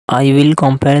I will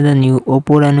compare the new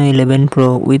Oppo Reno 11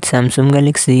 Pro with Samsung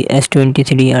Galaxy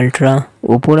S23 Ultra.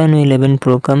 Oppo Reno 11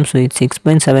 Pro comes with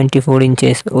 6.74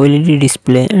 inches OLED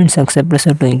display and success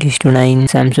ratio 20:9.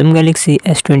 Samsung Galaxy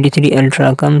S23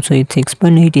 Ultra comes with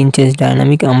 6.8 inches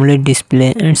dynamic AMOLED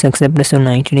display and success ratio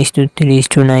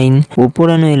 19:3:9. Oppo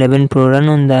Reno 11 Pro run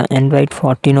on the Android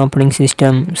 14 operating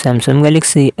system. Samsung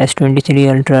Galaxy S23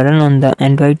 Ultra run on the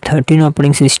Android 13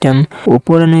 operating system.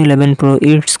 Oppo Reno 11 Pro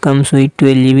it comes with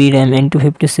 12GB RAM and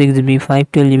 256GB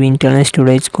 512GB internal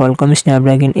storage, Qualcomm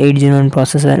Snapdragon 801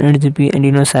 processor, 8GB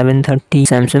Adreno 730.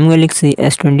 Samsung Galaxy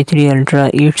S23 Ultra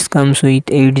it comes with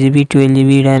 8GB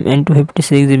 12GB RAM and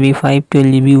 256GB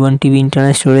 512GB 1TB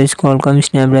internal storage, Qualcomm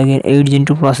Snapdragon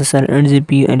 8Gen2 processor,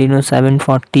 8GB Adreno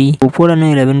 740. Oppo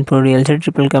Reno 11 Pro real set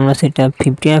triple camera setup,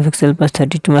 50MP plus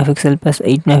 32MP plus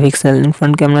 8MP in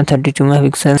front camera,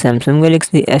 32MP. Samsung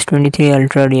Galaxy S23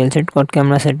 Ultra real set quad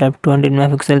camera setup,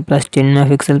 200MP plus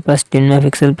 10MP plus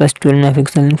 10MP plus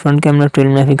 12MP in front camera,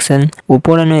 12MP.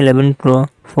 Oppo Reno 11 Pro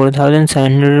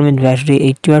 4700 mAh battery,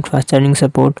 80W fast charging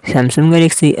support. Samsung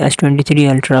Galaxy S23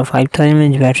 Ultra 5000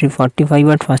 mAh battery,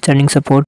 45W fast charging support.